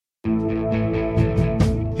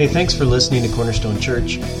Hey, thanks for listening to Cornerstone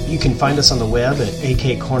Church. You can find us on the web at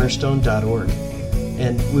akcornerstone.org.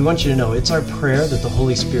 And we want you to know it's our prayer that the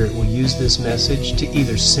Holy Spirit will use this message to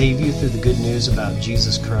either save you through the good news about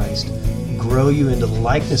Jesus Christ, grow you into the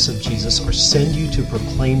likeness of Jesus, or send you to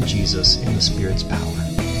proclaim Jesus in the Spirit's power.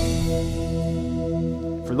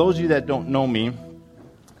 For those of you that don't know me,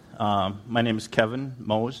 my name is Kevin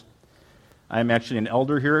Mose. I'm actually an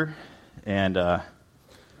elder here and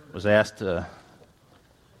was asked to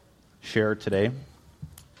share today.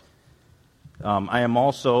 I am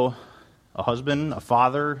also a husband, a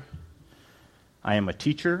father. I am a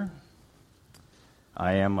teacher.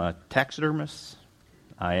 I am a taxidermist.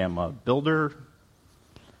 I am a builder.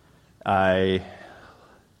 I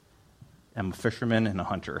am a fisherman and a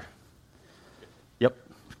hunter. Yep,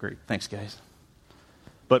 great. Thanks, guys.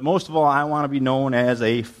 But most of all, I want to be known as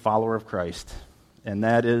a follower of Christ. And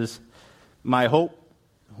that is my hope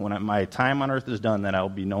when my time on earth is done, that I'll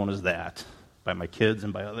be known as that by my kids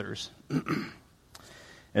and by others.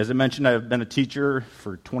 As I mentioned, I've been a teacher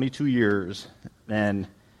for 22 years, and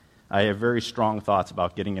I have very strong thoughts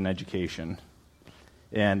about getting an education.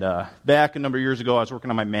 And back a number of years ago, I was working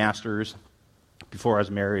on my master's before I was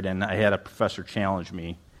married, and I had a professor challenge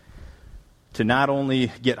me to not only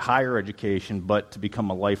get higher education, but to become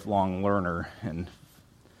a lifelong learner. And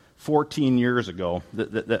 14 years ago,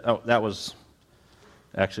 that was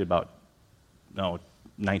actually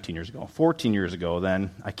 19 years ago. 14 years ago,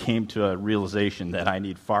 then, I came to a realization that I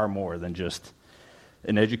need far more than just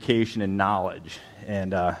an education and knowledge.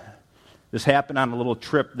 And this happened on a little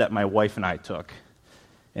trip that my wife and I took.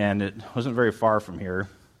 And it wasn't very far from here,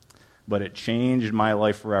 but it changed my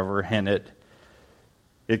life forever, and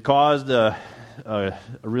it caused a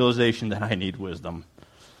realization that I need wisdom.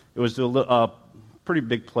 It was a pretty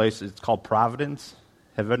big place. It's called Providence.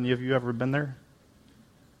 Have any of you ever been there?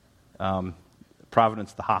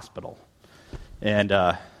 Providence, the hospital.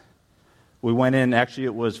 And we went in, actually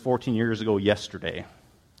it was 14 years ago yesterday.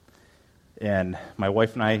 And my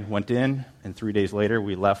wife and I went in, and 3 days later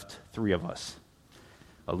we left, 3 of us.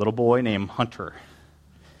 A little boy named Hunter.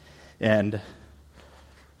 And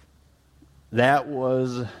that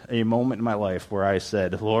was a moment in my life where I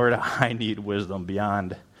said, Lord, I need wisdom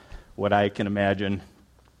beyond what I can imagine.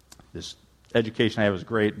 This education I have is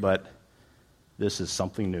great, but this is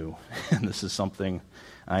something new, and this is something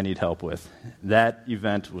I need help with. That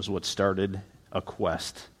event was what started a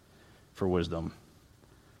quest for wisdom.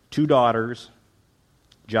 2 daughters,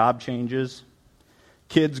 job changes,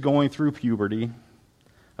 kids going through puberty,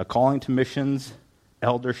 a calling to missions,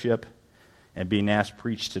 eldership, and being asked to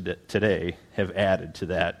preach today have added to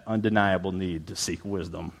that undeniable need to seek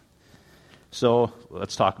wisdom. So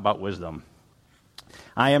let's talk about wisdom.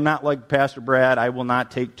 I am not like Pastor Brad. I will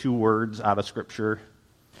not take 2 words out of Scripture.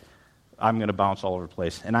 I'm going to bounce all over the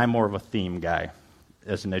place. And I'm more of a theme guy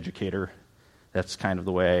as an educator. That's kind of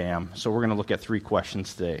the way I am. So we're going to look at 3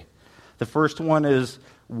 questions today. The first one is,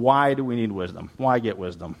 why do we need wisdom? Why get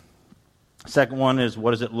wisdom? Second one is,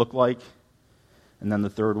 what does it look like? And then the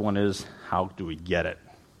third one is, how do we get it?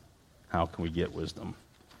 How can we get wisdom?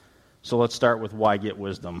 So let's start with why get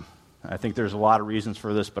wisdom. I think there's a lot of reasons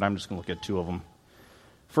for this, but I'm just going to look at 2 of them.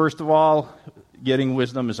 First of all, getting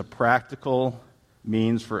wisdom is a practical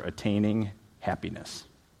means for attaining happiness.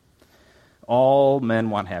 All men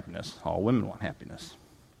want happiness. All women want happiness.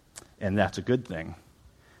 And that's a good thing.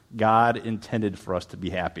 God intended for us to be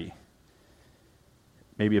happy.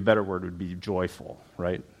 Maybe a better word would be joyful,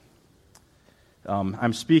 right?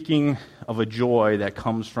 I'm speaking of a joy that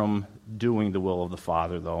comes from doing the will of the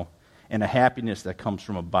Father, though, and a happiness that comes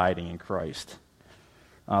from abiding in Christ.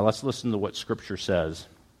 Let's listen to what Scripture says.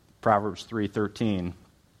 Proverbs 3:13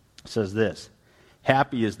 says this,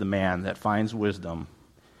 happy is the man that finds wisdom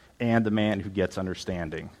and the man who gets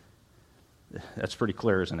understanding. That's pretty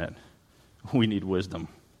clear, isn't it? We need wisdom.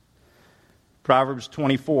 Proverbs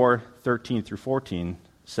 24:13 through 14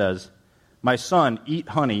 says, my son, eat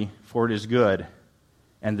honey, for it is good,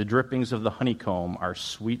 and the drippings of the honeycomb are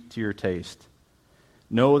sweet to your taste.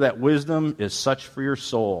 Know that wisdom is such for your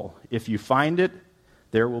soul. If you find it,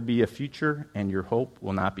 there will be a future, and your hope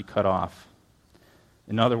will not be cut off.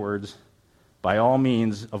 In other words, by all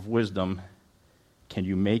means of wisdom, can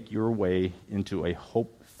you make your way into a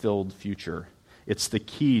hope-filled future. It's the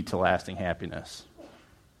key to lasting happiness.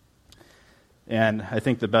 And I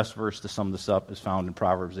think the best verse to sum this up is found in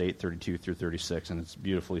Proverbs 8:32 through 36, and it's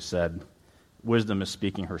beautifully said. Wisdom is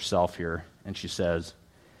speaking herself here, and she says,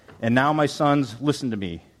 and now, my sons, listen to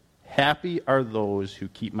me. Happy are those who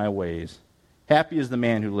keep my ways. Happy is the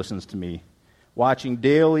man who listens to me, watching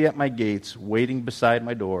daily at my gates, waiting beside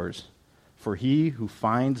my doors. For he who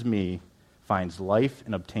finds me finds life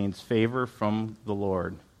and obtains favor from the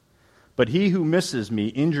Lord. But he who misses me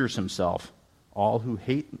injures himself. All who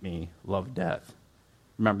hate me love death.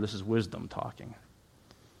 Remember, this is wisdom talking.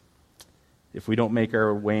 If we don't make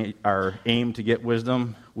our aim to get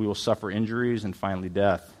wisdom, we will suffer injuries and finally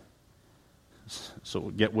death. So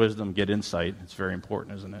get wisdom, get insight. It's very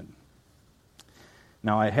important, isn't it?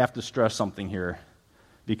 Now, I have to stress something here,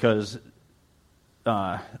 because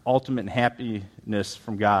ultimate happiness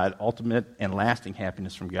from God, ultimate and lasting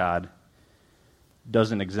happiness from God,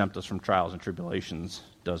 doesn't exempt us from trials and tribulations,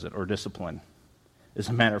 does it, or discipline? As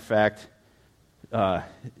a matter of fact,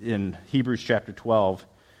 in Hebrews chapter 12,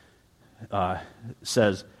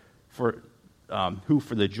 says, who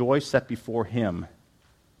for the joy set before him,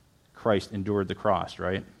 Christ endured the cross,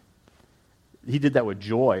 right? He did that with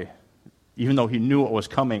joy, even though he knew what was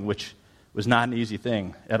coming, which was not an easy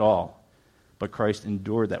thing at all. But Christ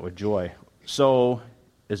endured that with joy. So,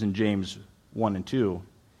 as in James 1 and 2,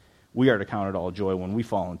 we are to count it all joy when we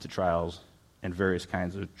fall into trials and various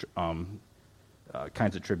kinds of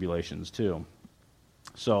tribulations too.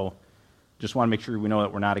 So, just want to make sure we know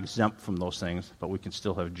that we're not exempt from those things, but we can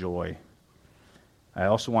still have joy. I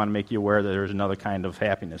also want to make you aware that there's another kind of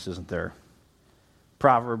happiness, isn't there?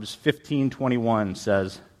 Proverbs 15:21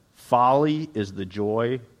 says, "Folly is the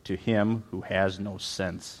joy to him who has no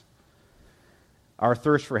sense." Our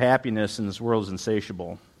thirst for happiness in this world is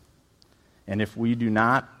insatiable. And if we do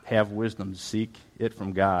not have wisdom to seek it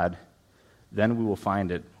from God, then we will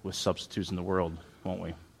find it with substitutes in the world, won't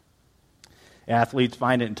we? Athletes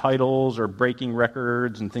find it in titles or breaking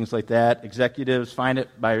records and things like that. Executives find it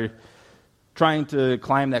by trying to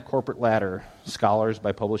climb that corporate ladder. Scholars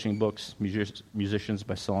by publishing books, musicians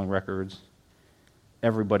by selling records.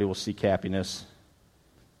 Everybody will seek happiness.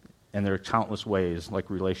 And there are countless ways, like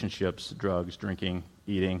relationships, drugs, drinking,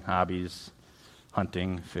 eating, hobbies,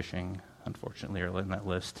 hunting, fishing, unfortunately, are in that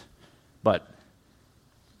list. But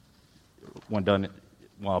when done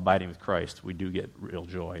while abiding with Christ, we do get real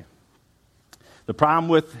joy. The problem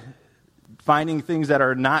with finding things that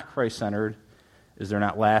are not Christ-centered is they're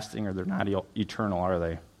not lasting or they're not eternal, are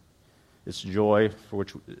they? It's joy for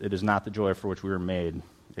which it is not the joy for which we were made.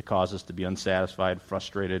 It causes us to be unsatisfied,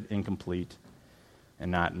 frustrated, incomplete,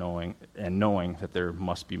 and knowing that there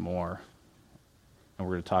must be more. And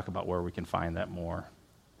we're going to talk about where we can find that more.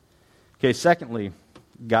 Okay, secondly,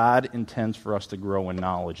 God intends for us to grow in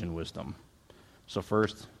knowledge and wisdom. So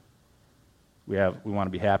first, we want to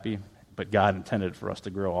be happy, but God intended for us to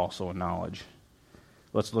grow also in knowledge.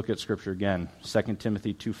 Let's look at Scripture again. 2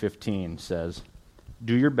 Timothy 2:15 says,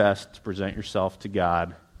 "Do your best to present yourself to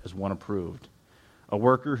God as one approved, a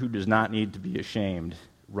worker who does not need to be ashamed,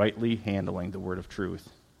 rightly handling the word of truth."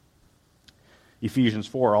 Ephesians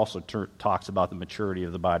 4 also talks about the maturity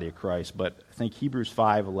of the body of Christ, but I think Hebrews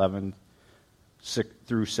 5:11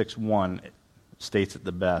 through 6:1 states it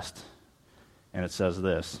the best, and it says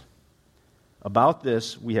this: "About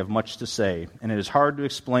this we have much to say, and it is hard to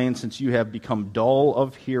explain since you have become dull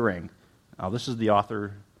of hearing." Now this is the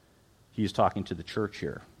author, he's talking to the church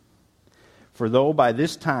here. "For though by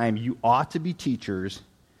this time you ought to be teachers,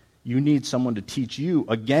 you need someone to teach you,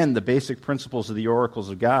 again, the basic principles of the oracles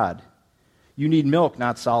of God. You need milk,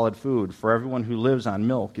 not solid food, for everyone who lives on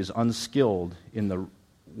milk is unskilled in the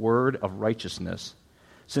word of righteousness,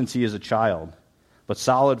 since he is a child. But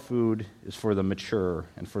solid food is for the mature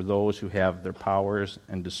and for those who have their powers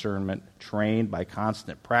and discernment trained by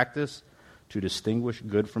constant practice to distinguish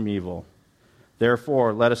good from evil.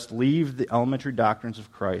 Therefore, let us leave the elementary doctrines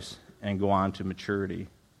of Christ and go on to maturity."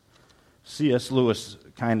 C.S. Lewis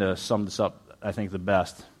kind of summed this up, I think, the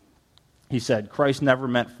best. He said, "Christ never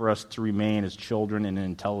meant for us to remain as children in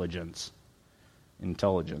intelligence.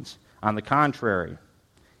 On the contrary,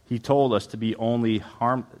 he told us to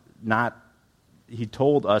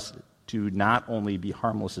not only be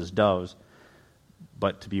harmless as doves,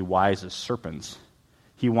 but to be wise as serpents.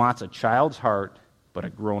 He wants a child's heart, but a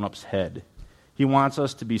grown-up's head. He wants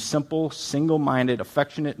us to be simple, single-minded,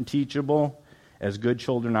 affectionate, and teachable, as good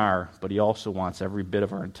children are, but he also wants every bit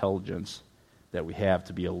of our intelligence that we have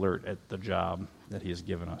to be alert at the job that he has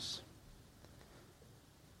given us."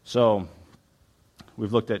 So,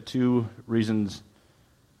 we've looked at two reasons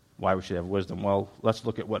why we should have wisdom. Well, let's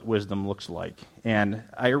look at what wisdom looks like. And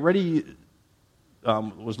I already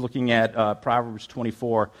was looking at Proverbs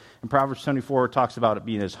 24, and Proverbs 24 talks about it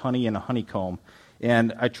being as honey in a honeycomb.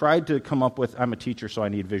 And I tried to come up with, I'm a teacher, so I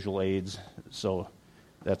need visual aids, so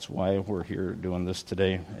that's why we're here doing this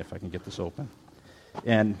today, if I can get this open.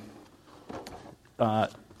 And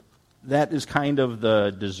that is kind of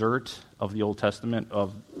the dessert of the Old Testament,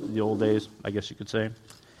 of the old days, I guess you could say.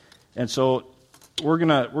 And so we're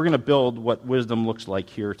gonna build what wisdom looks like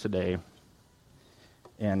here today,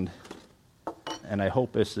 and I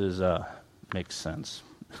hope this makes sense.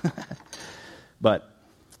 But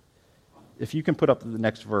if you can put up the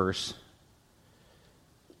next verse,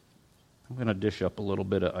 I'm going to dish up a little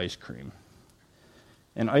bit of ice cream.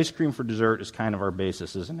 And ice cream for dessert is kind of our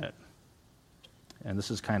basis, isn't it? And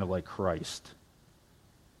this is kind of like Christ.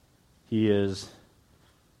 He is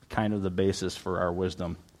kind of the basis for our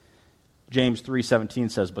wisdom. James 3:17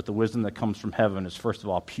 says, "But the wisdom that comes from heaven is first of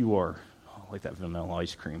all pure," like that vanilla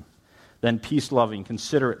ice cream. "Then peace-loving,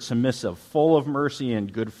 considerate, submissive, full of mercy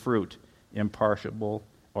and good fruit, impartial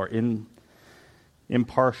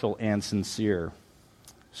and sincere."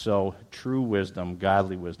 So true wisdom,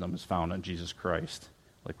 godly wisdom, is found in Jesus Christ,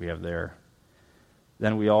 like we have there.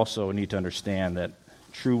 Then we also need to understand that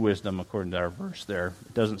true wisdom, according to our verse there,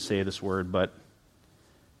 it doesn't say this word, but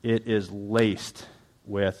it is laced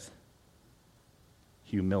with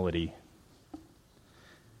humility.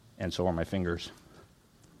 And so are my fingers,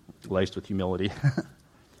 laced with humility.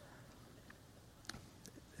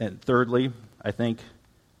 And thirdly, I think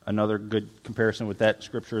another good comparison with that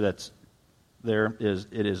scripture that's there is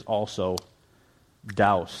it is also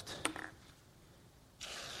doused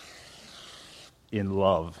in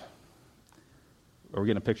love. Are we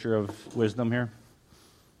getting a picture of wisdom here?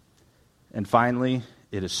 And finally,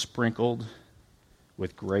 it is sprinkled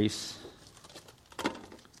with grace.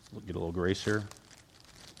 We'll get a little grace here.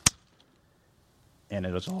 And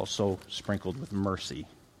it is also sprinkled with mercy.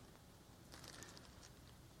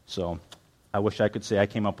 So, I wish I could say I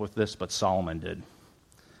came up with this, but Solomon did.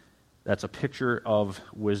 That's a picture of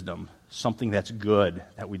wisdom, something that's good,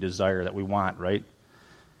 that we desire, that we want, right?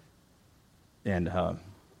 And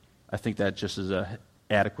I think that just is an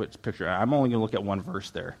adequate picture. I'm only going to look at one verse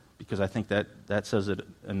there, because I think that says it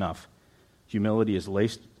enough. Humility is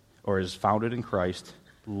laced, or is founded in Christ,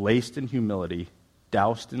 laced in humility,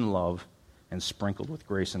 doused in love, and sprinkled with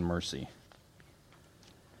grace and mercy.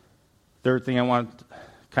 Third thing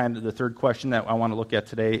the third question that I want to look at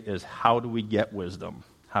today is, how do we get wisdom?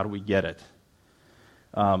 How do we get it?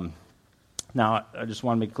 Now, I just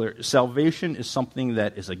want to make clear, salvation is something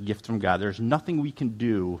that is a gift from God. There's nothing we can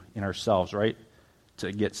do in ourselves, right,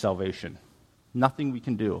 to get salvation. Nothing we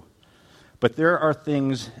can do. But there are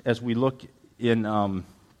things, as we look in our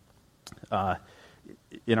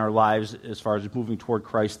lives as far as moving toward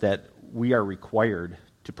Christ, that we are required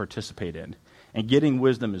to participate in. And getting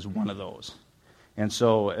wisdom is one of those. And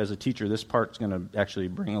so, as a teacher, this part's going to actually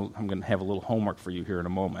I'm going to have a little homework for you here in a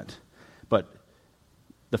moment. But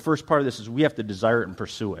the first part of this is we have to desire it and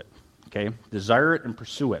pursue it. Okay? Desire it and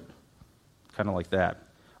pursue it. Kind of like that.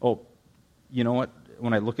 Oh, you know what?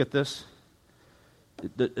 When I look at this,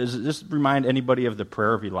 does this remind anybody of the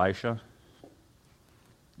prayer of Elisha?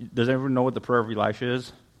 Does everyone know what the prayer of Elisha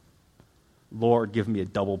is? Lord, give me a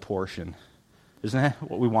double portion. Isn't that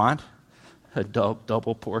what we want? A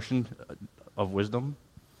double portion of wisdom?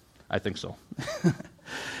 I think so.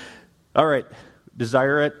 All right.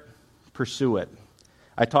 Desire it, pursue it.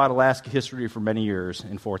 I taught Alaska history for many years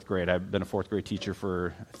in fourth grade. I've been a fourth grade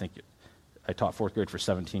teacher I taught fourth grade for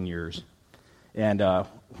 17 years. And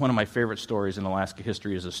one of my favorite stories in Alaska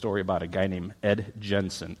history is a story about a guy named Ed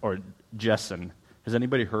Jessen. Has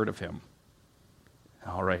anybody heard of him?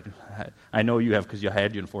 All right. I know you have, because I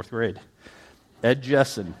had you in fourth grade. Ed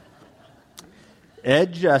Jessen.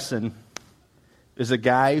 Ed Jessen is a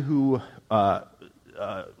guy who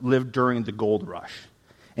lived during the gold rush.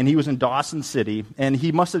 And he was in Dawson City, and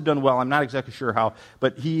he must have done well. I'm not exactly sure how,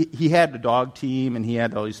 but he had a dog team, and he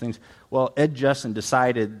had all these things. Well, Ed Jessen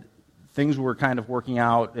decided things were kind of working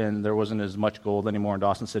out, and there wasn't as much gold anymore in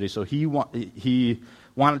Dawson City, so he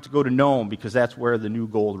wanted to go to Nome, because that's where the new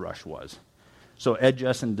gold rush was. So Ed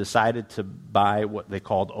Jessen decided to buy what they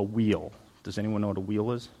called a wheel. Does anyone know what a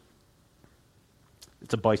wheel is?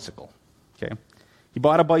 It's a bicycle, okay? He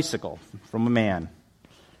bought a bicycle from a man,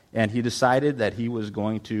 and he decided that he was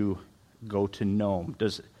going to go to Nome.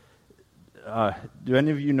 Do any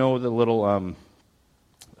of you know the little,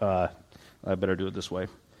 I better do it this way.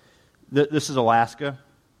 This is Alaska.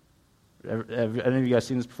 Have any of you guys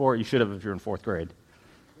seen this before? You should have if you're in fourth grade.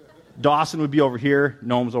 Dawson would be over here,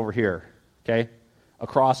 Nome's over here, okay?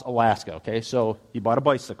 Across Alaska, okay? So he bought a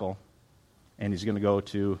bicycle, and he's going to go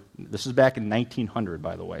to, this is back in 1900,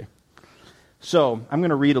 by the way. So I'm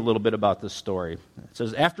going to read a little bit about this story. It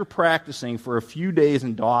says, after practicing for a few days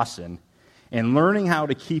in Dawson and learning how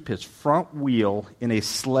to keep his front wheel in a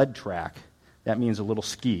sled track, that means a little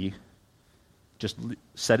ski, he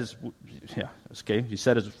set his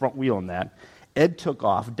front wheel in that, Ed took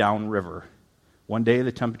off downriver. One day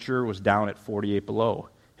the temperature was down at 48 below.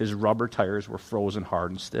 His rubber tires were frozen hard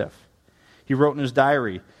and stiff. He wrote in his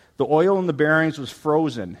diary, "The oil in the bearings was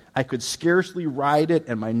frozen. I could scarcely ride it,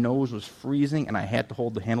 and my nose was freezing, and I had to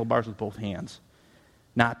hold the handlebars with both hands,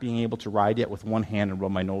 not being able to ride yet with one hand and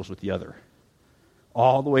rub my nose with the other."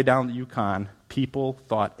 All the way down the Yukon, people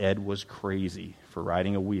thought Ed was crazy for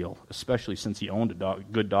riding a wheel, especially since he owned a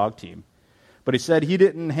good dog team. But he said he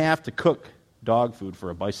didn't have to cook dog food for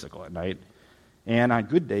a bicycle at night, and on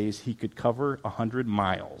good days, he could cover 100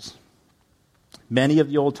 miles. Many of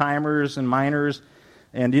the old-timers and miners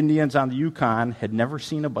and Indians on the Yukon had never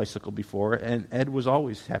seen a bicycle before, and Ed was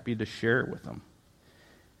always happy to share it with them.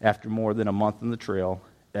 After more than a month on the trail,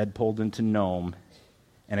 Ed pulled into Nome,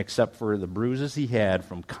 and except for the bruises he had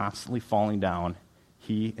from constantly falling down,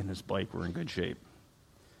 he and his bike were in good shape.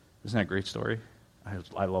 Isn't that a great story?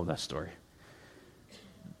 I love that story.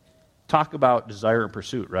 Talk about desire and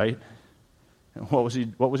pursuit, right? And what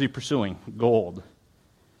was he pursuing? Gold.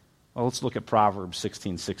 Well, let's look at Proverbs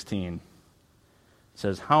 16:16. It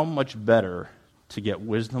says, "How much better to get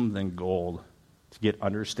wisdom than gold, to get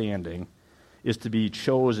understanding, is to be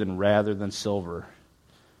chosen rather than silver."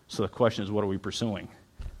 So the question is, what are we pursuing?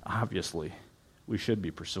 Obviously, we should be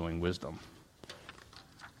pursuing wisdom.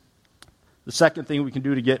 The second thing we can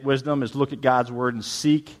do to get wisdom is look at God's word and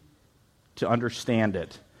seek to understand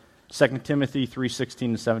it. 2 Timothy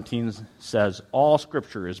 3:16 and 17 says, "All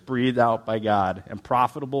Scripture is breathed out by God and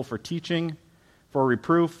profitable for teaching, for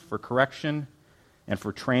reproof, for correction, and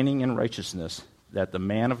for training in righteousness, that the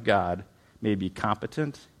man of God may be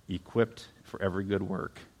competent, equipped for every good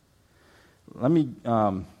work." Let me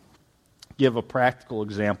give a practical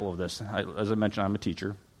example of this. As I mentioned, I'm a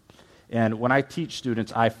teacher. And when I teach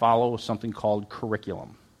students, I follow something called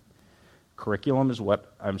curriculum. Curriculum is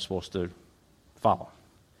what I'm supposed to follow.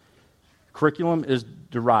 Curriculum is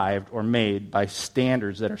derived or made by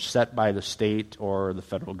standards that are set by the state or the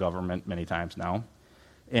federal government many times now.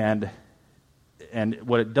 And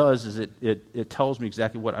what it does is it tells me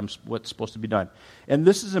exactly what's supposed to be done. And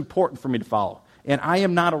this is important for me to follow. And I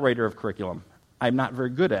am not a writer of curriculum. I'm not very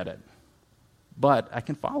good at it. But I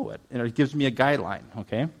can follow it. And it gives me a guideline,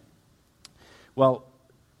 okay? Well,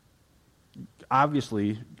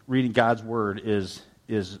 obviously, reading God's Word is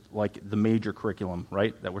like the major curriculum,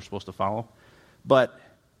 right, that we're supposed to follow. But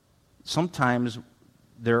sometimes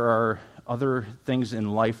there are other things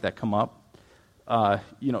in life that come up.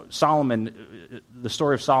 Solomon, the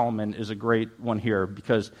story of Solomon is a great one here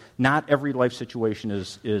because not every life situation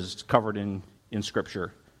is covered in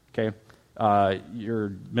Scripture, okay? Your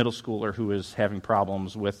middle schooler who is having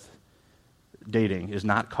problems with dating is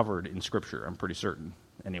not covered in Scripture, I'm pretty certain,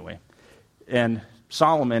 anyway. And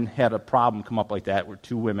Solomon had a problem come up like that with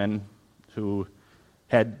two women who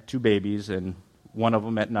had two babies, and one of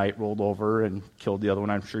them at night rolled over and killed the other one.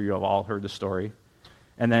 I'm sure you have all heard the story.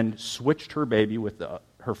 And then switched her baby with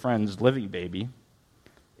her friend's living baby.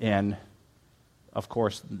 And, of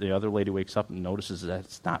course, the other lady wakes up and notices that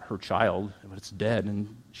it's not her child, but it's dead,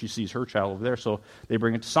 and she sees her child over there. So they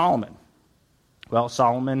bring it to Solomon. Well,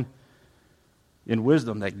 Solomon, in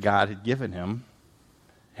wisdom that God had given him,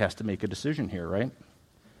 has to make a decision here, right?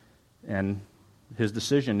 And his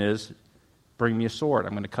decision is, bring me a sword.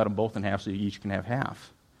 I'm going to cut them both in half so you each can have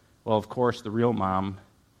half. Well, of course, the real mom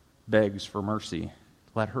begs for mercy.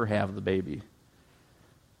 Let her have the baby.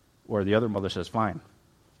 Or the other mother says, fine.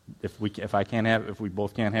 If we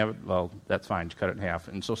both can't have it, well, that's fine. Just cut it in half.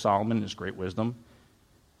 And so Solomon, in his great wisdom,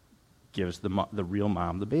 gives the real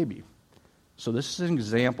mom the baby. So this is an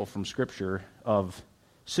example from Scripture of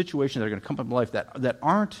situations that are going to come up in life that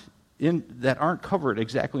aren't covered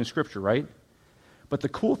exactly in Scripture, right? But the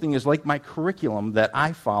cool thing is, like my curriculum that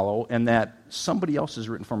I follow and that somebody else has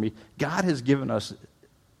written for me, God has given us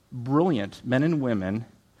brilliant men and women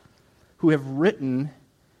who have written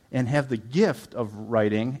and have the gift of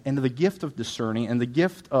writing and the gift of discerning and the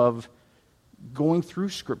gift of going through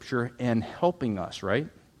Scripture and helping us, right?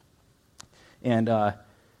 And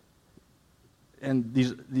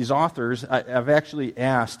these authors, I've actually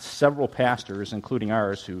asked several pastors, including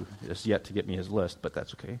ours, who has yet to get me his list, but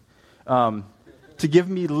that's okay, to give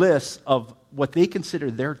me lists of what they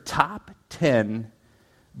consider their top 10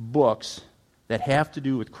 books that have to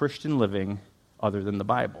do with Christian living other than the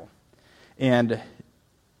Bible. And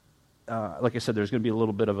like I said, there's going to be a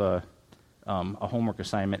little bit of a homework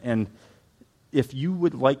assignment. And if you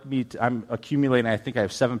would like me to, I'm accumulating, I think I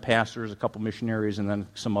have 7 pastors, a couple missionaries, and then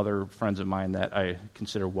some other friends of mine that I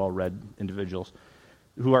consider well-read individuals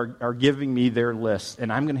who are giving me their lists,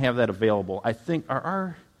 and I'm going to have that available. I think, are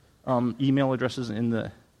our email addresses in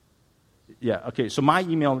the, yeah, okay, so my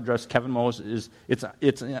email address, Kevin Mose,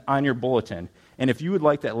 it's on your bulletin. And if you would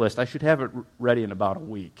like that list, I should have it ready in about a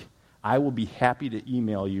week. I will be happy to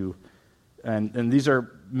email you. And these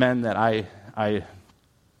are men that I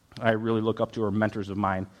really look up to, or mentors of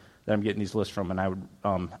mine that I'm getting these lists from, and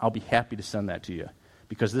I'll be happy to send that to you,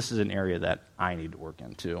 because this is an area that I need to work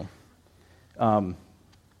in too.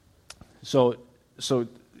 So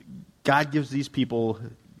God gives these people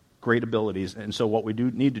great abilities, and so what we do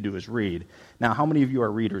need to do is read. Now, how many of you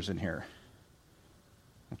are readers in here?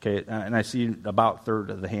 Okay, and I see about a third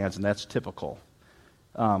of the hands, and that's typical.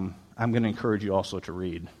 I'm going to encourage you also to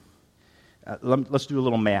read. Let's do a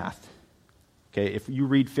little math. Okay, if you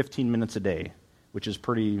read 15 minutes a day, which is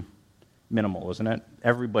pretty minimal, isn't it?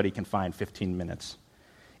 Everybody can find 15 minutes.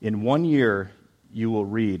 In 1 year, you will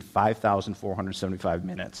read 5,475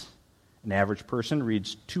 minutes. An average person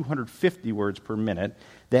reads 250 words per minute.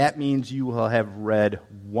 That means you will have read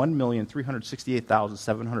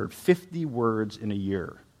 1,368,750 words in a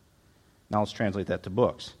year. Now let's translate that to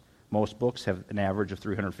books. Most books have an average of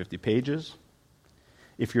 350 pages.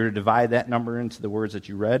 If you're to divide that number into the words that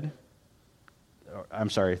you read,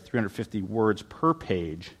 350 words per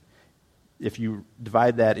page. If you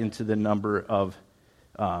divide that into the number of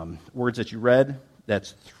words that you read,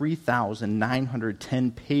 that's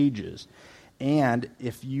 3,910 pages. And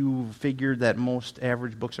if you figure that most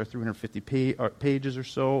average books are 350 pages or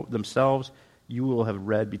so themselves, you will have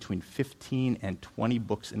read between 15 and 20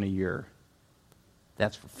 books in a year.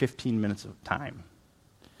 That's for 15 minutes of time.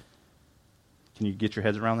 Can you get your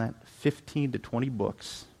heads around that? 15 to 20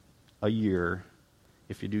 books a year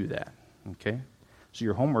if you do that, okay? So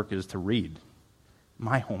your homework is to read.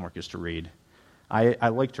 My homework is to read. I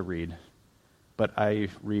like to read, but I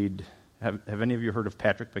read. Have any of you heard of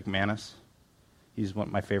Patrick McManus? He's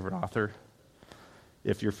my favorite author.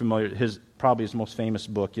 If you're familiar, probably his most famous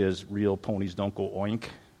book is Real Ponies Don't Go Oink.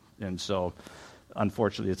 And so,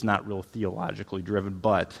 unfortunately, it's not real theologically driven,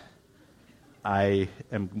 but I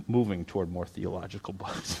am moving toward more theological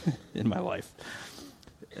books in my life.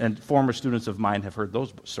 And former students of mine have heard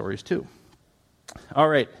those stories too. All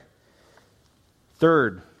right.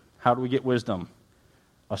 Third, how do we get wisdom?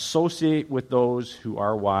 Associate with those who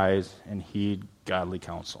are wise and heed godly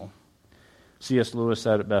counsel. C.S. Lewis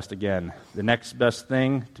said it best again. The next best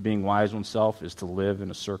thing to being wise oneself is to live in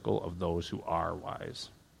a circle of those who are wise.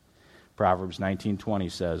 Proverbs 19:20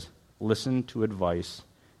 says, "Listen to advice,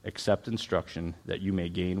 accept instruction, that you may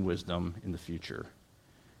gain wisdom in the future."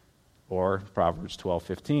 Or Proverbs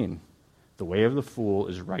 12:15, "The way of the fool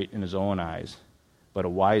is right in his own eyes, but a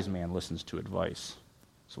wise man listens to advice."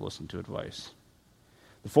 So listen to advice.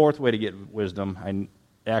 The fourth way to get wisdom, I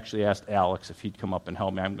actually asked Alex if he'd come up and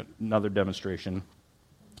help me. Another demonstration.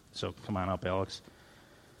 So come on up, Alex.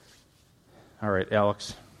 All right,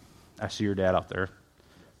 Alex, I see your dad out there.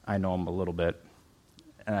 I know him a little bit.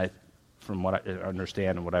 And from what I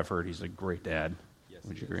understand and what I've heard, he's a great dad. Yes,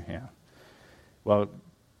 Would you agree? Yeah. Well,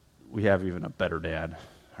 we have even a better dad,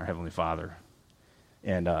 our Heavenly Father.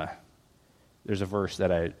 And there's a verse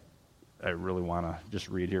that I really want to just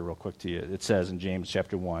read here real quick to you. It says in James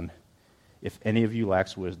chapter 1, "If any of you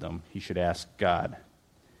lacks wisdom, he should ask God,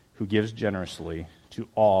 who gives generously to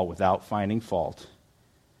all without finding fault,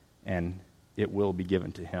 and it will be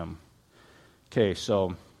given to him." Okay,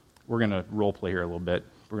 so we're going to role play here a little bit.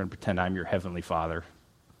 We're going to pretend I'm your Heavenly Father.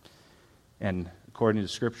 And according to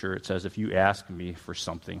Scripture, it says, if you ask me for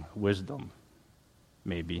something, wisdom,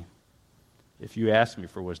 maybe. If you ask me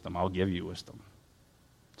for wisdom, I'll give you wisdom.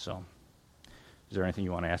 So, is there anything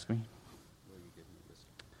you want to ask me? Will you give me wisdom?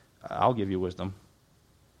 I'll give you wisdom.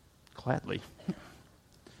 Gladly.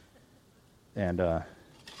 And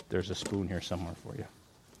there's a spoon here somewhere for you.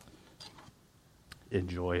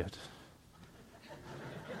 Enjoy it.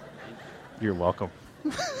 You're welcome.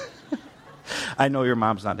 I know your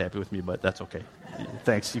mom's not happy with me, but that's okay.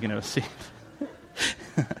 Thanks. You can have a seat.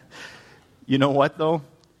 You know what, though?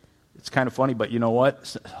 It's kind of funny, but you know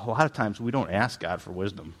what? A lot of times we don't ask God for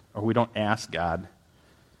wisdom, or we don't ask God,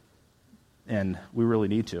 and we really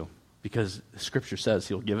need to, because the Scripture says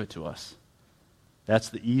He'll give it to us. That's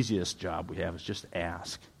the easiest job we have, is just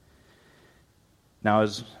ask. Now,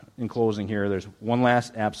 as in closing here, there's one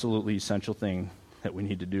last absolutely essential thing that we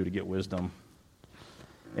need to do to get wisdom.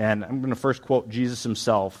 And I'm going to first quote Jesus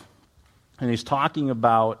himself. And he's talking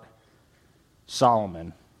about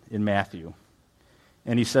Solomon in Matthew.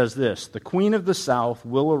 And he says this, "The queen of the south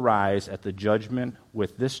will arise at the judgment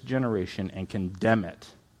with this generation and condemn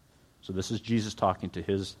it." So this is Jesus talking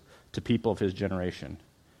to people of his generation.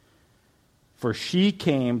 "For she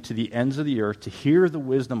came to the ends of the earth to hear the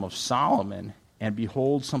wisdom of Solomon, and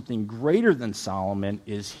behold, something greater than Solomon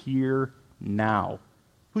is here now."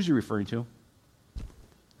 Who's he referring to?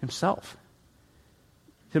 Himself.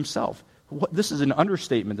 himself. This is an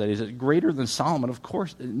understatement that he said, greater than Solomon. Of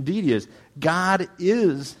course, indeed he is. God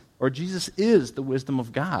is, or Jesus is, the wisdom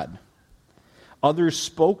of God. Others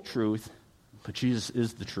spoke truth, but Jesus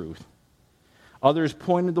is the truth. Others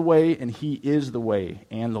pointed the way, and he is the way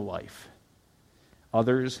and the life.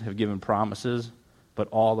 Others have given promises, but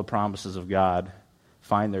all the promises of God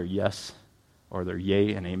find their yes or their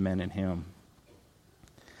yea and amen in him.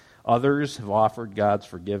 Others have offered God's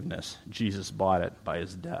forgiveness. Jesus bought it by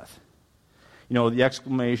his death. You know, the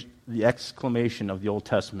exclamation of the Old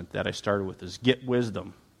Testament that I started with is, get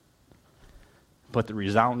wisdom. But the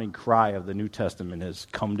resounding cry of the New Testament is,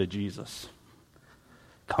 come to Jesus.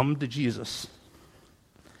 Come to Jesus.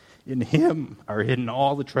 In him are hidden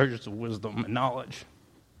all the treasures of wisdom and knowledge.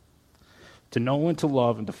 To know and to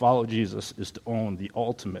love and to follow Jesus is to own the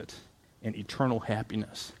ultimate and eternal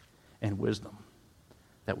happiness and wisdom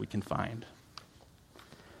that we can find.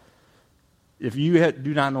 If you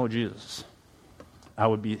do not know Jesus, I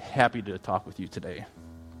would be happy to talk with you today.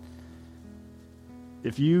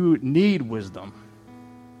 If you need wisdom,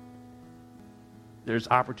 there's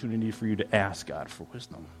opportunity for you to ask God for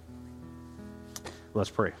wisdom. Let's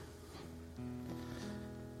pray.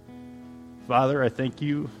 Father, I thank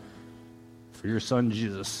you for your Son,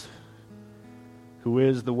 Jesus, who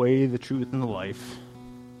is the way, the truth, and the life.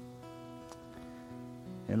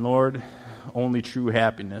 And Lord, only true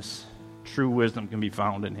happiness, true wisdom can be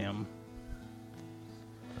found in him.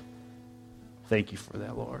 Thank you for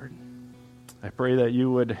that, Lord. I pray that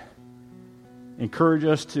you would encourage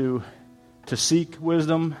us to seek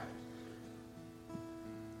wisdom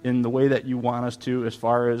in the way that you want us to, as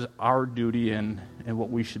far as our duty and what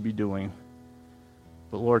we should be doing.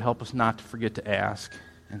 But Lord, help us not to forget to ask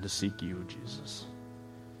and to seek you, Jesus.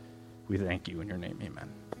 We thank you in your name, amen.